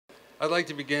I'd like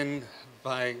to begin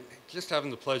by just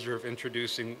having the pleasure of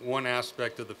introducing one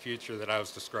aspect of the future that I was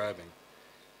describing,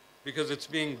 because it's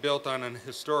being built on an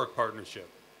historic partnership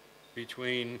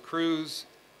between Cruise,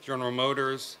 General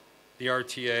Motors, the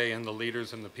RTA, and the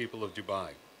leaders and the people of Dubai.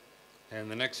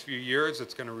 And the next few years,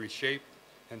 it's going to reshape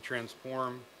and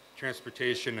transform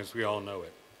transportation as we all know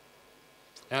it.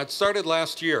 Now, it started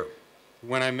last year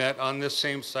when I met on this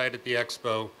same site at the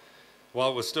expo while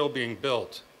it was still being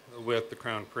built with the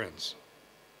Crown Prince.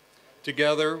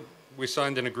 Together, we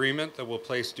signed an agreement that will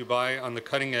place Dubai on the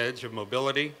cutting edge of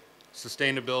mobility,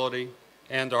 sustainability,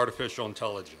 and artificial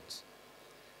intelligence.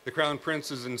 The Crown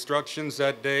Prince's instructions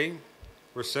that day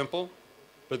were simple,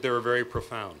 but they were very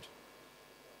profound.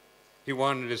 He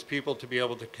wanted his people to be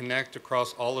able to connect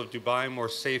across all of Dubai more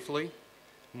safely,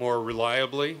 more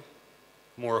reliably,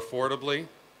 more affordably,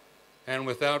 and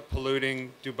without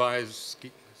polluting Dubai's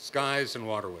skies and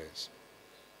waterways.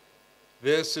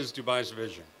 This is Dubai's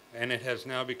vision, and it has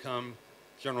now become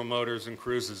General Motors and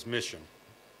Cruise's mission.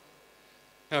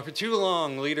 Now, for too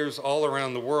long, leaders all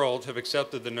around the world have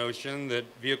accepted the notion that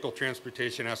vehicle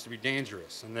transportation has to be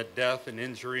dangerous and that death and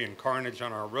injury and carnage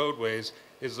on our roadways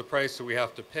is the price that we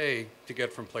have to pay to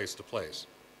get from place to place.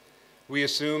 We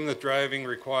assume that driving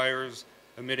requires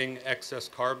emitting excess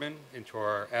carbon into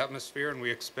our atmosphere, and we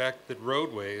expect that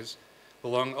roadways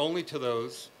belong only to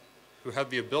those who have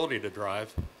the ability to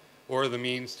drive or the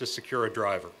means to secure a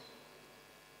driver.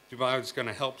 Dubai is going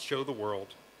to help show the world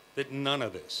that none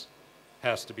of this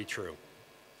has to be true.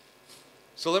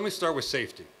 So let me start with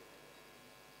safety.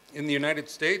 In the United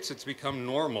States, it's become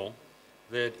normal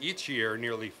that each year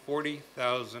nearly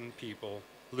 40,000 people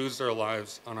lose their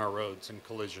lives on our roads in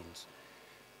collisions,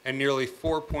 and nearly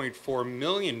 4.4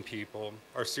 million people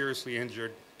are seriously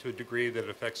injured to a degree that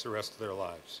affects the rest of their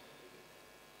lives.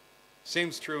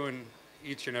 Same's true in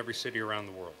each and every city around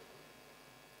the world.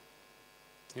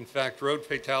 In fact, road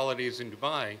fatalities in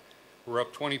Dubai were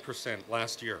up 20%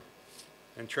 last year.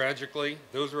 And tragically,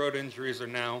 those road injuries are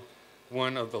now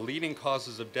one of the leading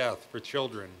causes of death for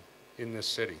children in this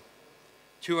city.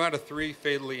 2 out of 3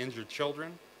 fatally injured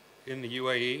children in the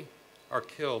UAE are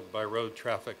killed by road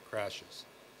traffic crashes.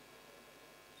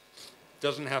 It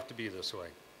doesn't have to be this way.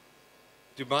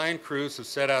 Dubai and Cruise have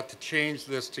set out to change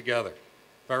this together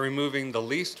by removing the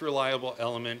least reliable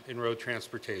element in road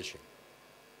transportation,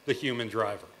 the human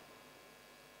driver.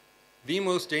 The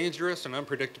most dangerous and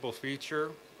unpredictable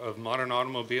feature of modern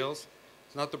automobiles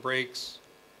is not the brakes,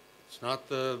 it's not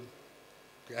the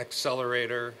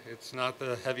accelerator, it's not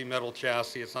the heavy metal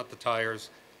chassis, it's not the tires,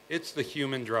 it's the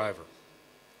human driver.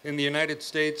 In the United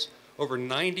States, over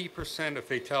 90% of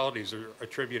fatalities are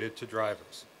attributed to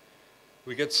drivers.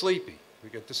 We get sleepy,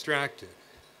 we get distracted,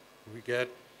 we get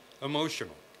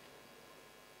emotional.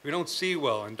 We don't see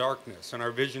well in darkness, and our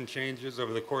vision changes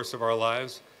over the course of our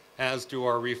lives, as do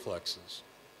our reflexes.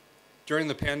 During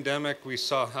the pandemic, we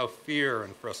saw how fear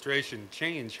and frustration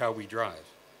change how we drive.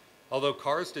 Although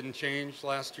cars didn't change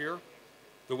last year,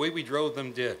 the way we drove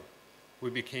them did. We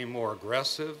became more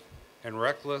aggressive and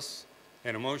reckless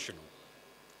and emotional.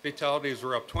 Fatalities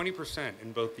were up 20%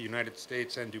 in both the United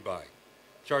States and Dubai.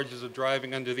 Charges of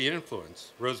driving under the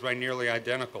influence rose by nearly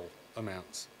identical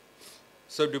amounts.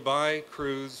 So Dubai,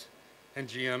 Cruise, and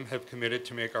GM have committed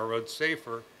to make our roads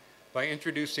safer by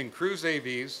introducing Cruise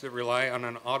AVs that rely on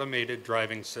an automated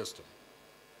driving system.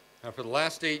 Now, for the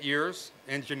last 8 years,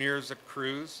 engineers at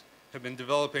Cruise have been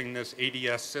developing this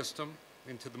ADS system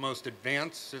into the most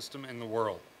advanced system in the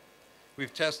world.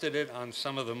 We've tested it on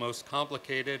some of the most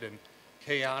complicated and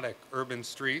chaotic urban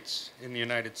streets in the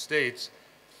United States,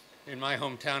 in my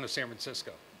hometown of San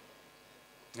Francisco.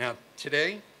 Now,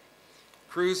 today,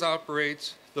 Cruise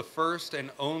operates the first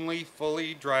and only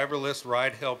fully driverless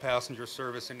ride-hail passenger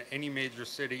service in any major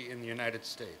city in the United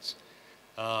States.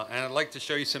 And I'd like to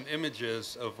show you some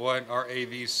images of what our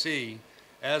AVs see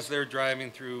as they're driving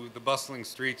through the bustling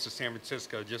streets of San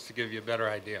Francisco, just to give you a better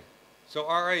idea. So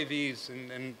our AVs,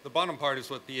 and the bottom part is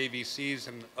what the AV sees,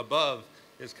 and above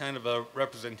is kind of a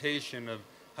representation of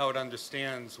how it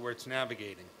understands where it's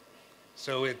navigating.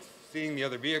 So it's seeing the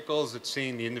other vehicles, it's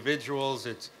seeing the individuals,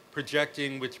 it's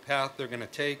projecting which path they're going to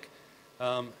take,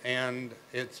 and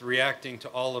it's reacting to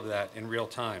all of that in real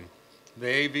time. The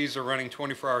AVs are running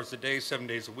 24 hours a day, 7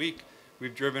 days a week.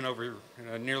 We've driven over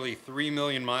nearly 3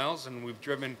 million miles, and we've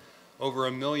driven over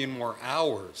 1 million more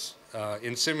hours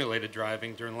in simulated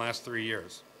driving during the last 3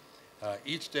 years.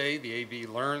 Each day, the AV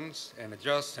learns and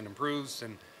adjusts and improves,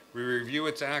 and we review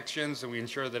its actions, and we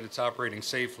ensure that it's operating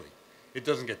safely. It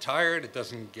doesn't get tired, it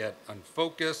doesn't get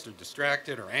unfocused or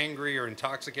distracted or angry or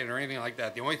intoxicated or anything like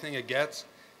that. The only thing it gets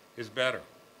is better.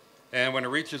 And when it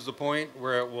reaches the point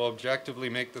where it will objectively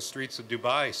make the streets of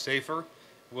Dubai safer,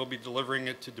 we'll be delivering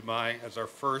it to Dubai as our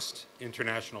first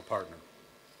international partner.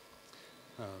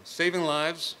 Saving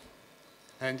lives,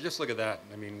 and just look at that.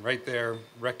 I mean, right there,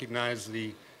 recognize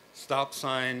the stop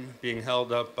sign being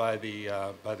held up by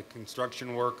the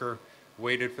construction worker,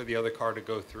 waited for the other car to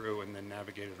go through, and then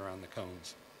navigated around the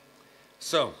cones.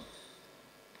 So,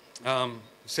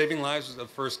 saving lives is the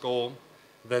first goal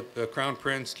that the Crown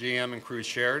Prince, GM, and Cruise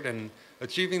shared, and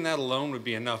achieving that alone would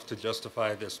be enough to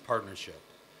justify this partnership,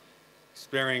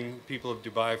 sparing people of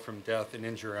Dubai from death and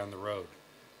injury on the road.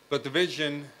 But the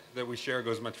vision that we share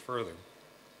goes much further.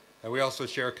 And we also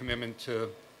share a commitment to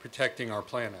protecting our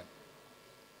planet.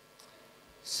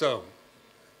 So,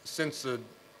 since the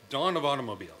dawn of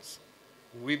automobiles,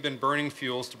 we've been burning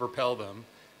fuels to propel them,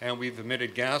 and we've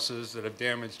emitted gases that have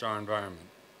damaged our environment.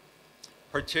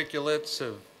 Particulates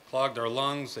have clogged our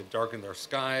lungs, they've darkened our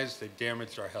skies, they've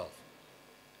damaged our health.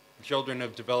 Children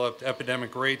have developed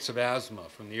epidemic rates of asthma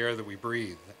from the air that we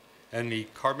breathe, and the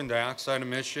carbon dioxide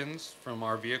emissions from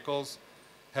our vehicles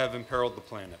have imperiled the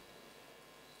planet.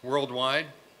 Worldwide,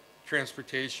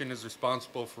 transportation is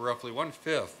responsible for roughly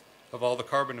 1/5 of all the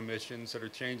carbon emissions that are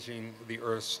changing the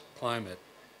Earth's climate,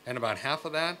 and about half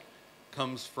of that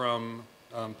comes from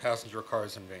passenger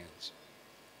cars and vans.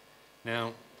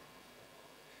 Now,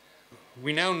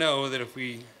 we now know that if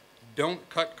we don't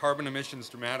cut carbon emissions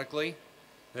dramatically,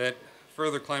 that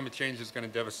further climate change is going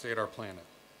to devastate our planet.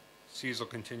 Seas will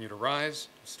continue to rise,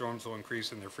 storms will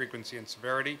increase in their frequency and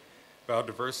severity,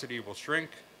 biodiversity will shrink,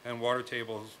 and water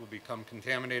tables will become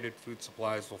contaminated, food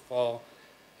supplies will fall,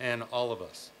 and all of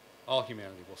us, all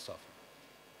humanity will suffer.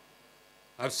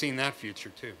 I've seen that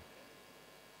future too,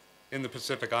 in the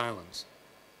Pacific Islands.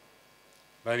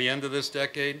 By the end of this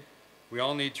decade, we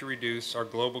all need to reduce our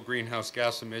global greenhouse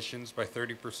gas emissions by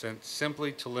 30%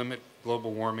 simply to limit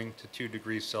global warming to 2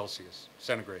 degrees Celsius,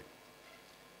 centigrade.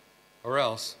 Or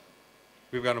else,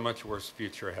 we've got a much worse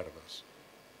future ahead of us.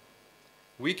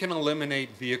 We can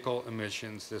eliminate vehicle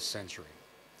emissions this century.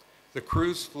 The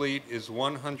cruise fleet is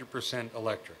 100%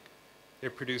 electric.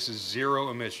 It produces 0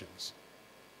 emissions.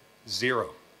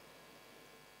 0.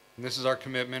 And this is our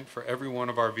commitment for every one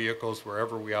of our vehicles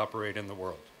wherever we operate in the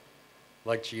world.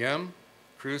 Like GM,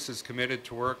 Cruise is committed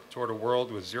to work toward a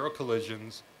world with 0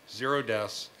 collisions, 0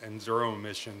 deaths, and 0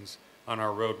 emissions on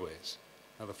our roadways.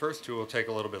 Now, the first 2 will take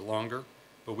a little bit longer,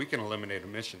 but we can eliminate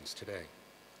emissions today.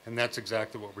 And that's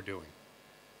exactly what we're doing,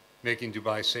 making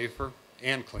Dubai safer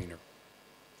and cleaner.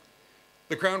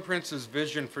 The Crown Prince's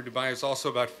vision for Dubai is also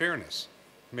about fairness,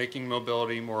 making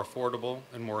mobility more affordable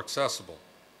and more accessible.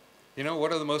 You know,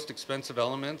 what are the most expensive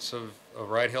elements of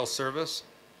ride-hail service?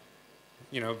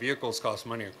 You know, vehicles cost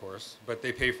money, of course, but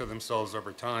they pay for themselves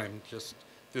over time, just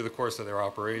through the course of their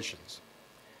operations.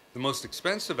 The most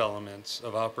expensive elements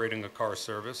of operating a car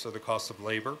service are the cost of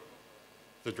labor,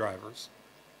 the drivers,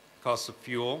 the cost of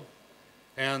fuel,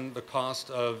 and the cost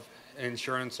of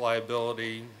insurance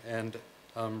liability and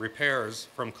repairs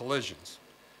from collisions.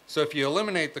 So if you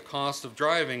eliminate the cost of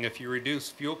driving, if you reduce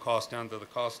fuel costs down to the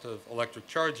cost of electric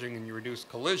charging, and you reduce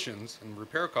collisions and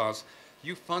repair costs,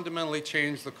 you fundamentally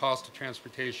change the cost of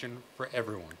transportation for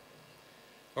everyone.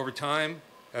 Over time,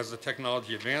 as the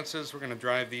technology advances, we're going to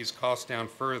drive these costs down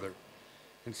further.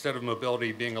 Instead of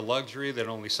mobility being a luxury that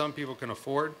only some people can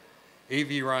afford,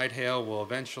 AV ride-hail will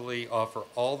eventually offer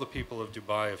all the people of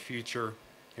Dubai a future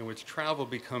in which travel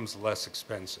becomes less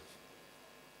expensive.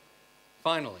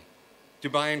 Finally,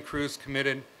 Dubai and Cruise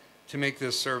committed to make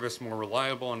this service more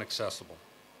reliable and accessible.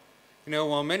 You know,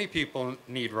 while many people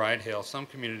need ride-hail, some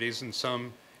communities in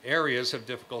some areas have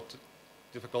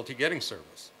difficulty getting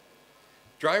service.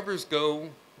 Drivers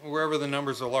go wherever the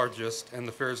numbers are largest and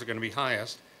the fares are going to be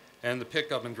highest, and the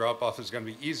pickup and drop-off is going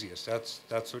to be easiest.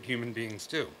 That's what human beings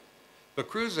do. But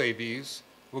Cruise AVs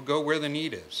will go where the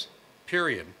need is,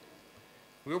 period.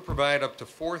 We will provide up to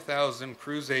 4,000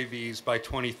 Cruise AVs by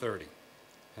 2030,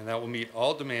 and that will meet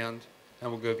all demand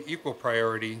and will give equal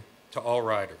priority to all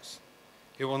riders.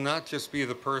 It will not just be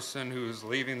the person who's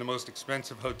leaving the most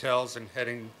expensive hotels and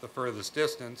heading the furthest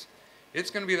distance.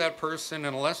 It's going to be that person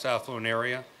in a less affluent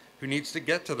area who needs to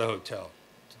get to the hotel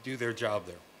to do their job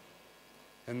there.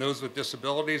 And those with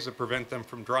disabilities that prevent them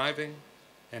from driving,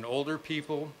 and older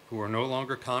people who are no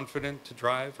longer confident to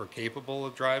drive or capable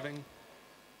of driving.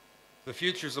 The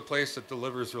future is a place that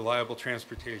delivers reliable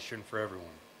transportation for everyone.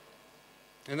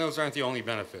 And those aren't the only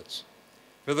benefits.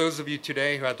 For those of you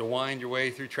today who had to wind your way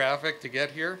through traffic to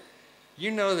get here,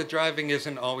 you know that driving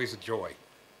isn't always a joy.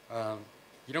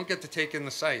 You don't get to take in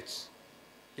the sights.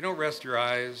 You don't rest your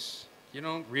eyes. You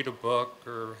don't read a book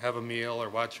or have a meal or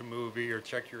watch a movie or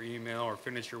check your email or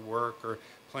finish your work or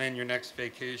plan your next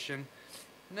vacation.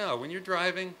 No, when you're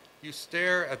driving, you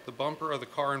stare at the bumper of the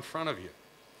car in front of you,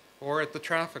 or at the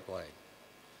traffic light,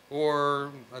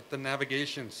 or at the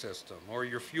navigation system, or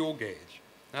your fuel gauge.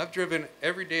 I've driven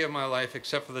every day of my life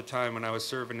except for the time when I was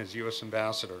serving as U.S.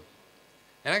 Ambassador.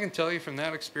 And I can tell you from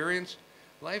that experience,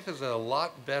 life is a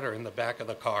lot better in the back of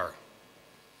the car.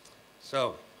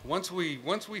 So once we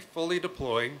fully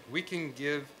deploy, we can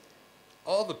give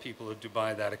all the people of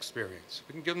Dubai that experience.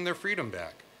 We can give them their freedom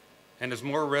back. And as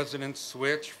more residents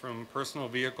switch from personal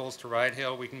vehicles to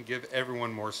ride-hail, we can give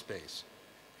everyone more space.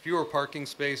 Fewer parking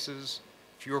spaces,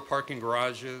 fewer parking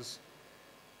garages.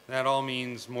 That all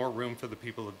means more room for the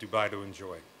people of Dubai to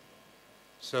enjoy.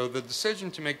 So the decision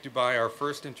to make Dubai our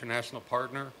first international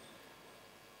partner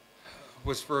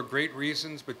was for great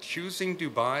reasons, but choosing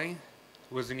Dubai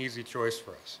was an easy choice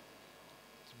for us.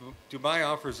 Dubai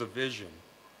offers a vision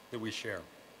that we share.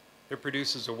 It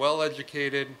produces a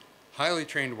well-educated, highly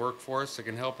trained workforce that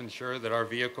can help ensure that our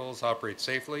vehicles operate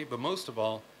safely, but most of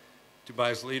all,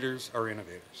 Dubai's leaders are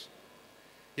innovators.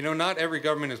 You know, not every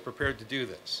government is prepared to do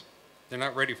this. They're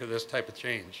not ready for this type of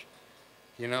change.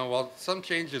 You know, while some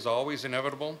change is always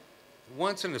inevitable,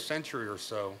 once in a century or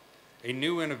so, a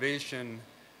new innovation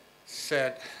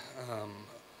set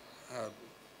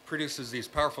produces these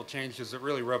powerful changes that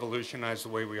really revolutionize the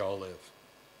way we all live.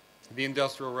 The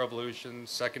Industrial Revolution,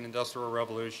 Second Industrial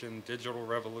Revolution, Digital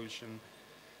Revolution.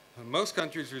 Most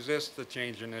countries resist the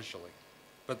change initially,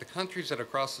 but the countries that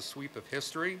across the sweep of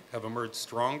history have emerged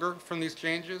stronger from these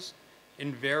changes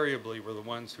invariably were the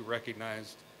ones who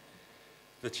recognized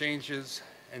the changes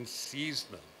and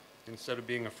seized them instead of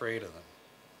being afraid of them.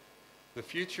 The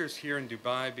future is here in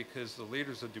Dubai because the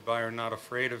leaders of Dubai are not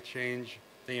afraid of change,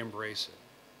 they embrace it.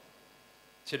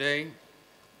 Today,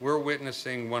 we're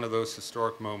witnessing one of those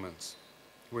historic moments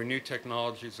where new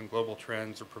technologies and global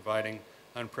trends are providing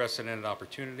unprecedented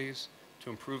opportunities to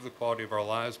improve the quality of our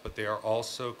lives, but they are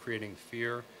also creating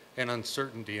fear and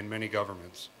uncertainty in many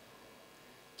governments.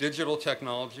 Digital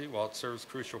technology, while it serves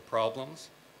crucial problems,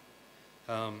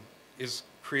 is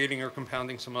creating or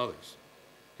compounding some others.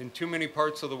 In too many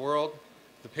parts of the world,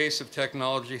 the pace of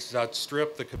technology has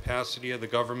outstripped the capacity of the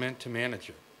government to manage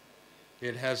it.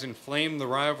 It has inflamed the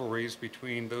rivalries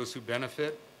between those who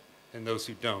benefit and those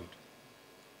who don't.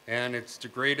 And it's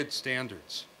degraded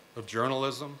standards of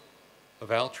journalism,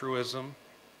 of altruism,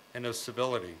 and of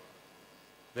civility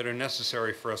that are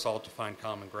necessary for us all to find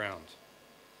common ground.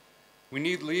 We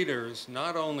need leaders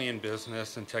not only in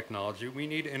business and technology, we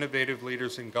need innovative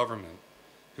leaders in government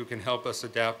who can help us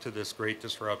adapt to this great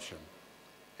disruption.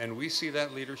 And we see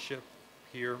that leadership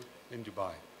here in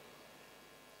Dubai.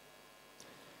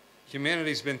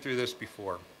 Humanity's been through this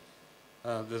before.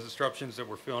 The disruptions that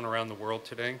we're feeling around the world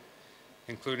today,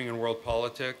 including in world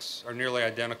politics, are nearly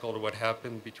identical to what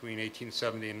happened between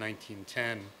 1870 and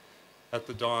 1910 at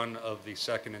the dawn of the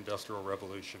Second Industrial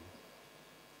Revolution.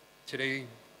 Today,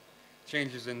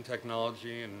 changes in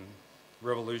technology and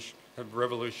have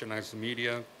revolutionized the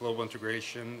media, global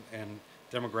integration, and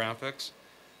demographics.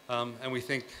 And we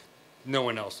think no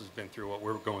one else has been through what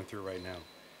we're going through right now.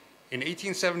 In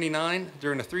 1879,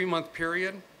 during a 3-month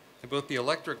period, both the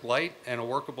electric light and a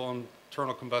workable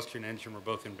internal combustion engine were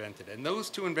both invented. And those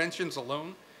two inventions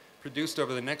alone produced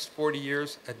over the next 40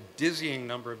 years a dizzying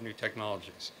number of new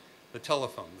technologies. The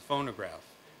telephone, the phonograph,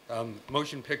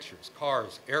 motion pictures,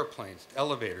 cars, airplanes,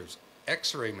 elevators,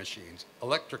 X-ray machines,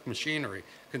 electric machinery,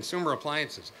 consumer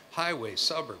appliances, highways,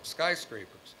 suburbs,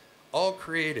 skyscrapers, all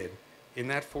created in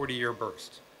that 40-year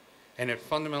burst. And it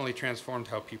fundamentally transformed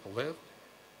how people lived,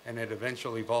 and it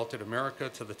eventually vaulted America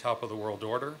to the top of the world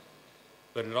order.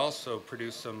 But it also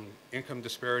produced some income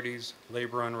disparities,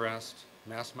 labor unrest,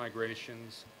 mass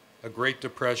migrations, a Great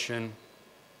Depression,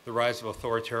 the rise of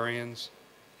authoritarians,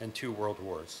 and 2 world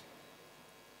wars.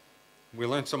 We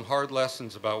learned some hard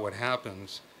lessons about what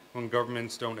happens when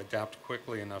governments don't adapt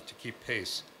quickly enough to keep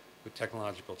pace with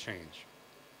technological change.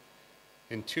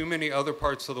 In too many other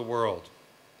parts of the world,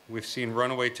 we've seen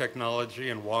runaway technology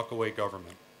and walk-away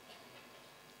government.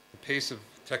 The pace of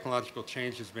technological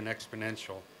change has been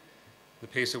exponential. The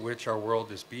pace at which our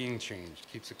world is being changed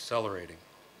keeps accelerating.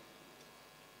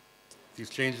 These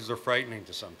changes are frightening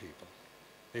to some people.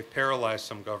 They've paralyzed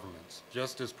some governments,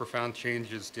 just as profound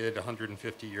changes did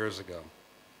 150 years ago.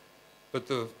 But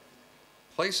the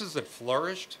places that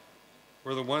flourished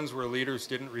were the ones where leaders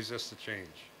didn't resist the change.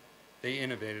 They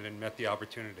innovated and met the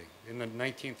opportunity. In the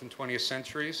 19th and 20th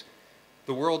centuries,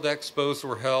 the World Expos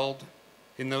were held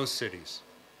in those cities,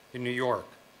 in New York,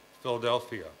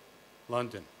 Philadelphia,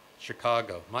 London,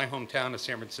 Chicago, my hometown of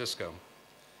San Francisco.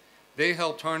 They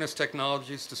helped harness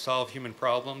technologies to solve human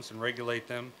problems and regulate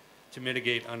them to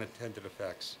mitigate unintended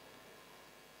effects.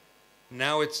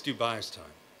 Now it's Dubai's time.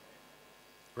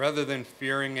 Rather than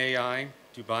fearing AI,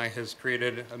 Dubai has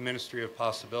created a ministry of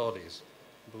possibilities.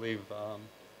 I believe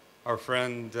our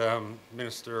friend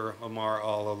Minister Omar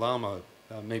Al-Alama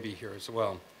may be here as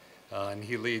well, and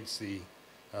he leads the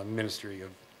Ministry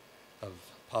of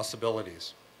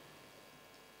Possibilities.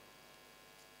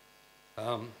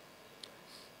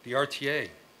 The RTA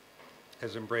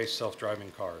has embraced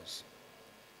self-driving cars.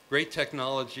 Great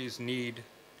technologies need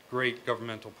great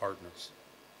governmental partners.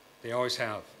 They always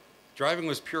have. Driving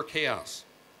was pure chaos.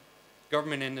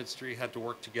 Government and industry had to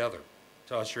work together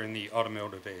to usher in the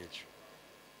automotive age.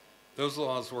 Those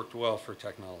laws worked well for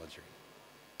technology,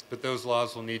 but those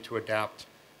laws will need to adapt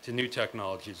to new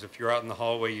technologies. If you're out in the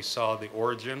hallway, you saw the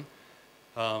Origin,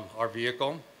 our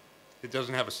vehicle. It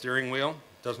doesn't have a steering wheel,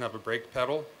 doesn't have a brake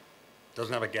pedal,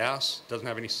 doesn't have a gas, doesn't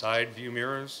have any side view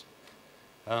mirrors.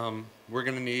 We're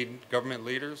going to need government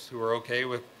leaders who are okay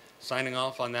with signing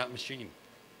off on that machine,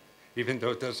 even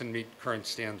though it doesn't meet current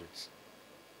standards.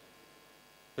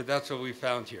 But that's what we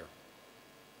found here.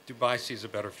 Dubai sees a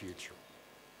better future.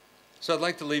 So I'd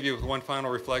like to leave you with one final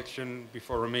reflection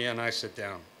before Ramia and I sit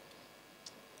down.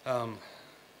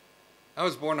 I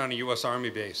was born on a US Army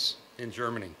base in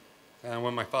Germany. And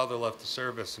when my father left the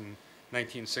service in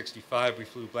 1965, we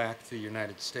flew back to the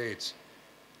United States.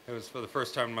 It was for the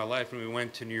first time in my life, and we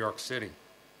went to New York City.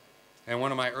 And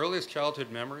one of my earliest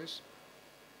childhood memories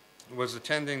was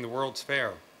attending the World's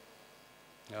Fair,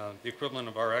 the equivalent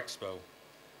of our expo,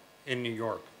 in New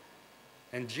York.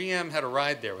 And GM had a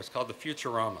ride there. It was called the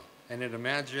Futurama, and it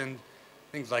imagined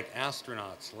things like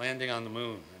astronauts landing on the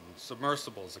moon, and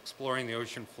submersibles exploring the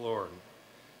ocean floor, and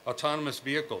autonomous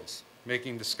vehicles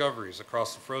making discoveries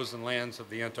across the frozen lands of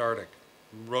the Antarctic,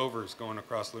 and rovers going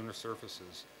across lunar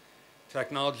surfaces.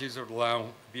 Technologies that would allow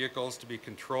vehicles to be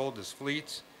controlled as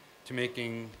fleets to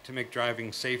make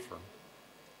driving safer.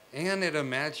 And it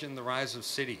imagined the rise of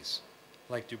cities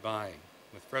like Dubai,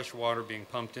 with fresh water being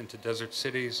pumped into desert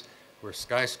cities where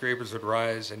skyscrapers would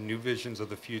rise and new visions of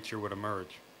the future would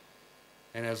emerge.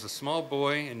 And as a small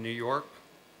boy in New York,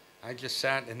 I just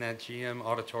sat in that GM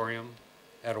auditorium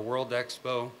at a World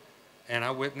Expo, and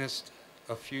I witnessed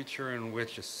a future in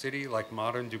which a city like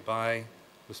modern Dubai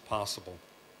was possible.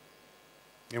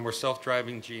 And where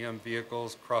self-driving GM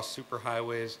vehicles cross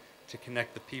superhighways to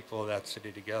connect the people of that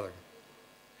city together.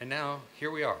 And now,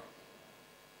 here we are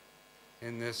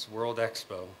in this World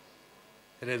Expo.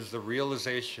 It is the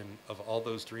realization of all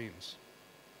those dreams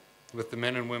with the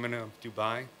men and women of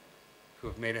Dubai who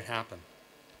have made it happen.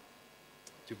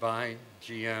 Dubai,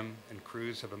 GM, and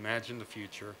Cruise have imagined the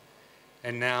future,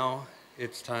 and now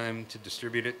it's time to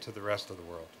distribute it to the rest of the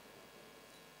world.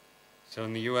 So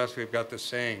in the US, we've got this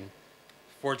saying,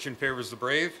 fortune favors the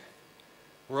brave.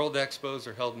 World Expos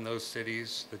are held in those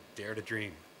cities that dare to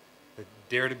dream, that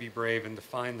dare to be brave and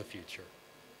define the future.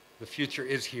 The future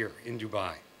is here in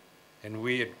Dubai, and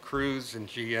we at Cruise and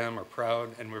GM are proud,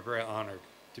 and we're very honored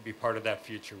to be part of that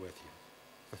future with you.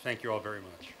 So thank you all very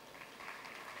much.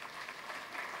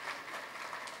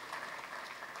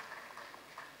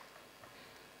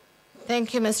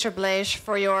 Thank you, Mr. Bleich,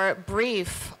 for your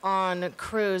brief on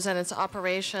Cruise and its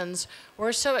operations.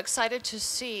 We're so excited to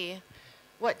see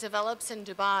what develops in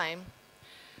Dubai.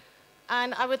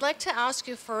 And I would like to ask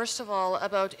you, first of all,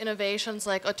 about innovations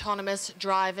like autonomous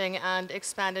driving and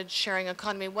expanded sharing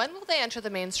economy. When will they enter the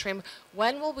mainstream?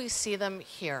 When will we see them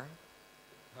here?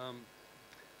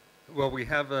 Well, we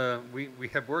have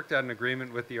worked out an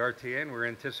agreement with the RTA, and we're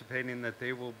anticipating that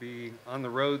they will be on the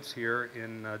roads here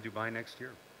in Dubai next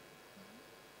year.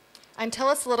 And tell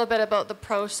us a little bit about the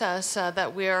process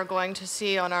that we are going to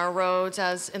see on our roads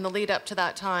as in the lead up to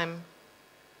that time.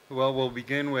 Well, we'll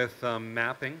begin with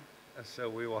mapping. So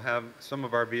we will have some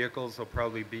of our vehicles will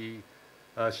probably be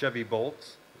Chevy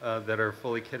Bolts that are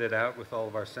fully kitted out with all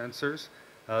of our sensors.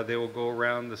 They will go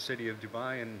around the city of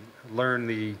Dubai and learn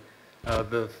the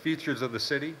features of the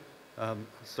city,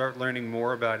 start learning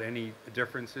more about any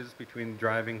differences between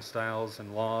driving styles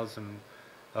and laws and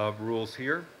rules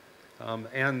here.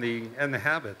 And the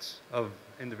habits of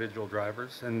individual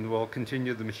drivers, and we'll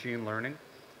continue the machine learning.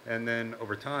 And then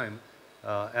over time,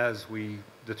 as we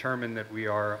determine that we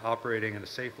are operating at a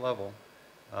safe level,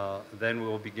 then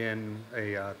we'll begin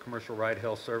a commercial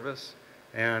ride-hail service,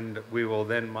 and we will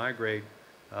then migrate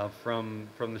from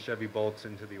the Chevy Bolts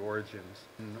into the Origins.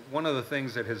 And one of the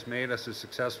things that has made us as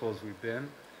successful as we've been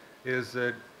is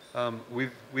that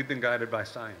we've been guided by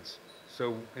science.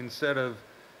 So instead of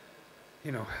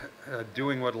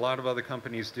doing what a lot of other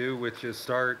companies do, which is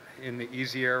start in the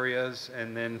easy areas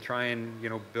and then try and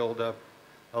build up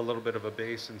a little bit of a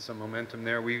base and some momentum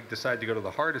there, we decided to go to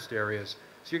the hardest areas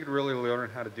so you could really learn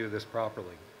how to do this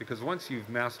properly. Because once you've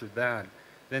mastered that,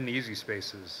 then the easy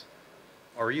spaces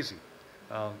are easy.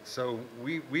 So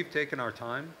we've taken our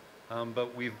time,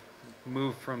 but we've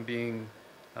moved from being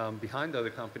behind other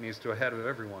companies to ahead of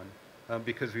everyone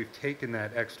because we've taken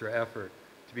that extra effort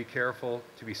to be careful,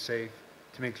 to be safe,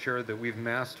 to make sure that we've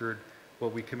mastered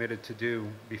what we committed to do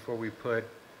before we put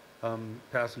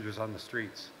passengers on the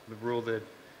streets. The rule that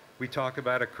we talk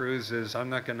about at cruise is I'm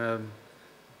not going to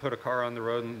put a car on the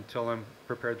road until I'm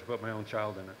prepared to put my own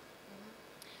child in it.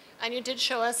 And you did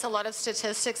show us a lot of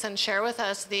statistics and share with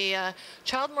us the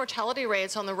child mortality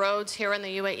rates on the roads here in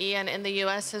the UAE and in the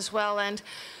US as well. And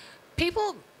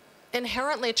people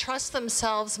inherently trust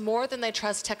themselves more than they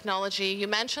trust technology. You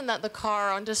mentioned that the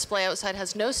car on display outside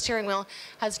has no steering wheel,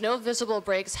 has no visible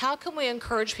brakes. How can we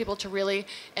encourage people to really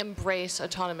embrace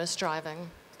autonomous driving?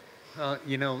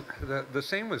 You know, the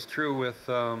same was true with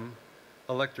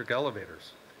electric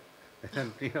elevators.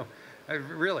 And, you know,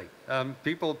 really,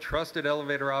 people trusted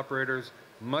elevator operators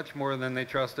much more than they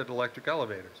trusted electric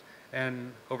elevators.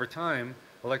 And over time,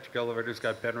 electric elevators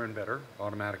got better and better,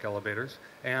 automatic elevators,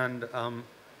 and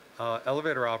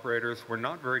elevator operators were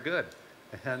not very good.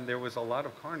 And there was a lot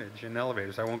of carnage in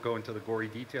elevators. I won't go into the gory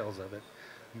details of it.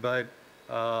 But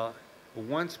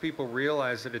once people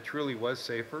realized that it truly was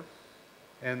safer,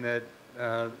 and that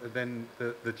then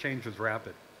the change was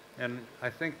rapid. And I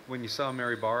think when you saw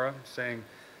Mary Barra saying,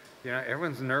 you know,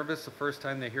 everyone's nervous the first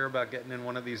time they hear about getting in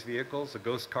one of these vehicles. A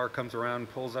ghost car comes around,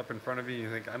 pulls up in front of you, and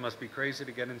you think, I must be crazy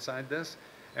to get inside this.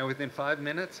 And within 5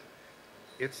 minutes,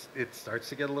 it starts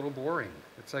to get a little boring.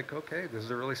 It's like, okay, this is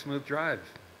a really smooth drive.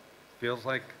 Feels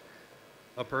like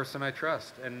a person I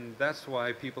trust. And that's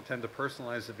why people tend to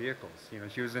personalize the vehicles. You know,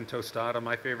 she was in Tostada.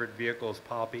 My favorite vehicle is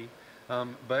Poppy.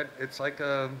 But it's like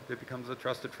it becomes a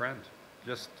trusted friend.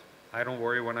 Just, I don't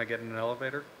worry when I get in an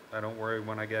elevator. I don't worry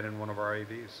when I get in one of our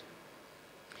AVs.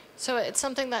 So it's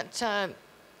something that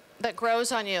that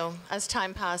grows on you as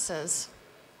time passes.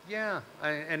 Yeah,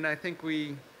 and I think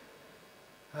we,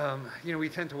 you know, we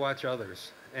tend to watch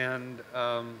others. And,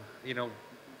 you know,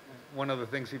 one of the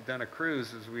things we've done at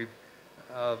Cruise is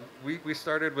we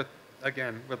started with,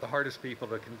 again, with the hardest people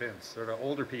to convince, sort of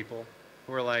older people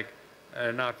who are like,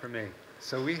 not for me.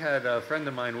 So we had a friend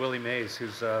of mine, Willie Mays,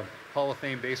 who's a Hall of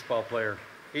Fame baseball player,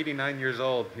 89 years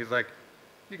old. He's like,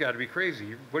 you got to be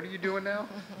crazy. What are you doing now?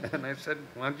 And I said,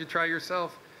 why don't you try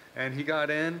yourself? And he got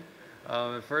in.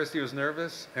 At first he was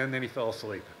nervous, and then he fell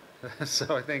asleep.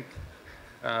 So I think,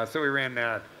 so we ran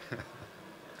that.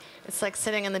 It's like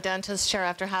sitting in the dentist chair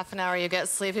after half an hour, you get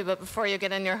sleepy, but before you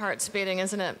get in, your heart's beating,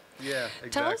 isn't it? Yeah,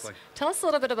 exactly. Tell us a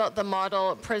little bit about the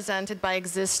model presented by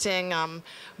existing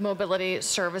mobility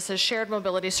services, shared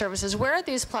mobility services. Where are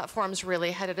these platforms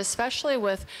really headed, especially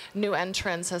with new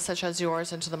entrants such as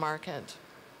yours into the market?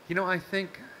 You know, I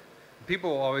think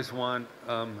people always want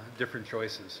different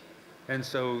choices. And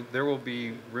so there will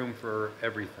be room for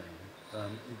everything.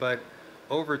 But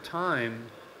over time,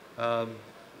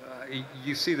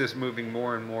 you see this moving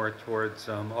more and more towards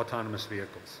autonomous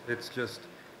vehicles. It's just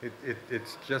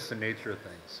the nature of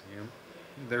things. You know?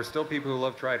 There are still people who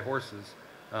love to ride horses,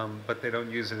 but they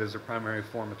don't use it as a primary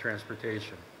form of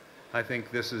transportation. I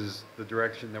think this is the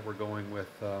direction that we're going with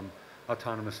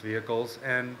autonomous vehicles,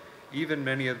 and even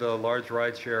many of the large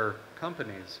rideshare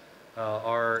companies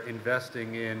are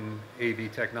investing in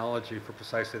AV technology for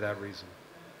precisely that reason.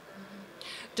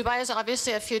 Dubai is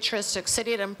obviously a futuristic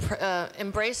city. It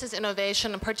embraces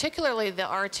innovation, and particularly the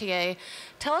RTA.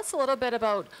 Tell us a little bit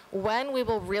about when we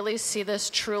will really see this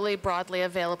truly broadly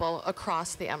available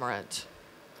across the Emirate.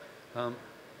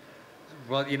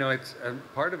 Well, you know, it's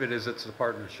part of it is it's a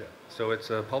partnership. So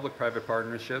it's a public-private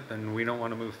partnership, and we don't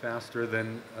want to move faster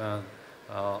than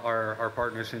our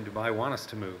partners in Dubai want us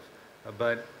to move.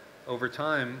 But over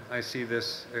time, I see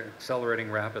this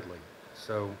accelerating rapidly.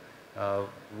 So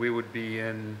we would be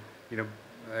in, you know,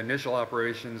 initial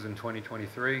operations in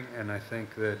 2023, and I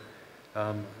think that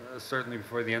certainly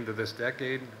before the end of this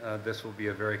decade, this will be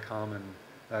a very common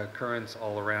occurrence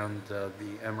all around the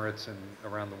Emirates and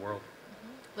around the world.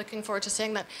 Looking forward to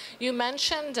seeing that. You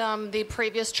mentioned the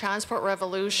previous transport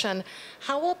revolution.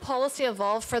 How will policy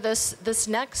evolve for this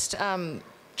next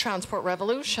transport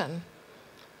revolution?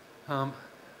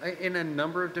 In a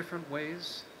number of different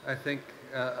ways. I think,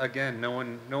 again, no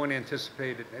one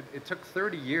anticipated. It took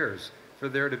 30 years for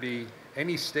there to be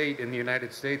any state in the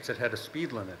United States that had a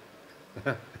speed limit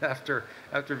after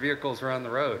vehicles were on the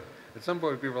road. At some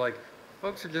point, people were like,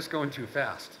 folks are just going too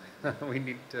fast. We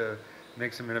need to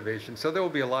make some innovation. So there will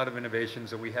be a lot of innovations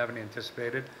that we haven't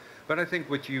anticipated. But I think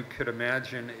what you could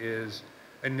imagine is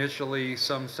initially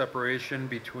some separation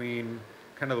between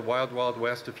kind of the wild, wild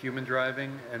west of human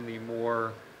driving and the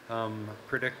more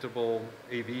predictable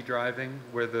AV driving,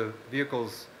 where the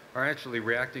vehicles are actually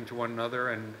reacting to one another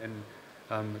and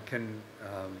can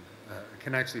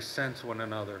actually sense one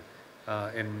another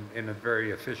in a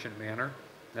very efficient manner.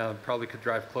 Probably could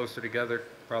drive closer together,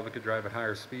 probably could drive at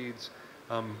higher speeds,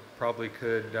 probably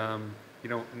could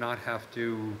not have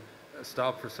to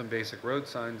stop for some basic road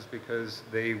signs because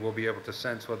they will be able to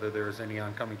sense whether there is any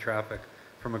oncoming traffic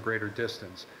from a greater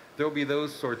distance. There'll be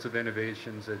those sorts of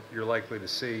innovations that you're likely to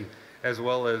see, as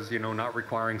well as not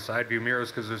requiring side view mirrors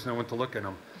because there's no one to look in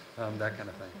them, that kind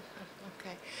of thing.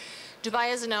 Okay.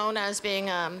 Dubai is known as being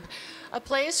a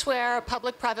place where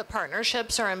public-private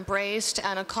partnerships are embraced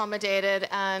and accommodated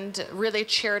and really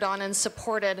cheered on and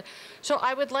supported. So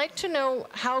I would like to know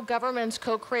how governments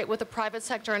co-create with the private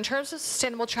sector in terms of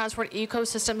sustainable transport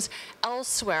ecosystems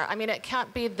elsewhere. I mean, it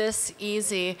can't be this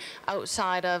easy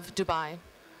outside of Dubai.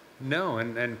 No,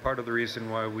 and part of the reason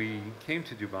why we came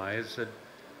to Dubai is that,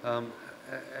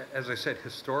 as I said,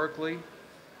 historically,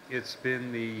 it's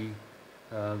been the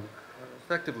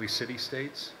effectively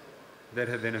city-states that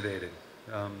have innovated.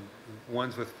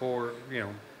 Ones with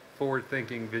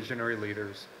forward-thinking visionary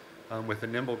leaders, with a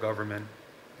nimble government,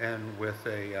 and with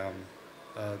a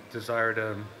desire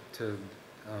to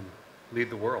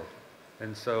lead the world.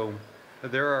 And so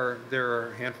there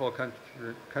are a handful of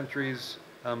countries,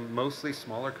 mostly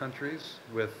smaller countries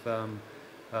with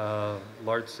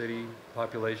large city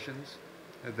populations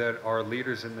that are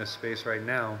leaders in this space right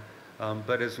now.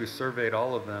 But as we surveyed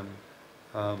all of them,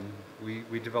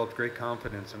 we developed great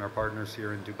confidence in our partners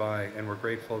here in Dubai, and we're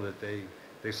grateful that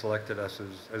they selected us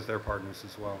as their partners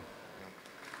as well.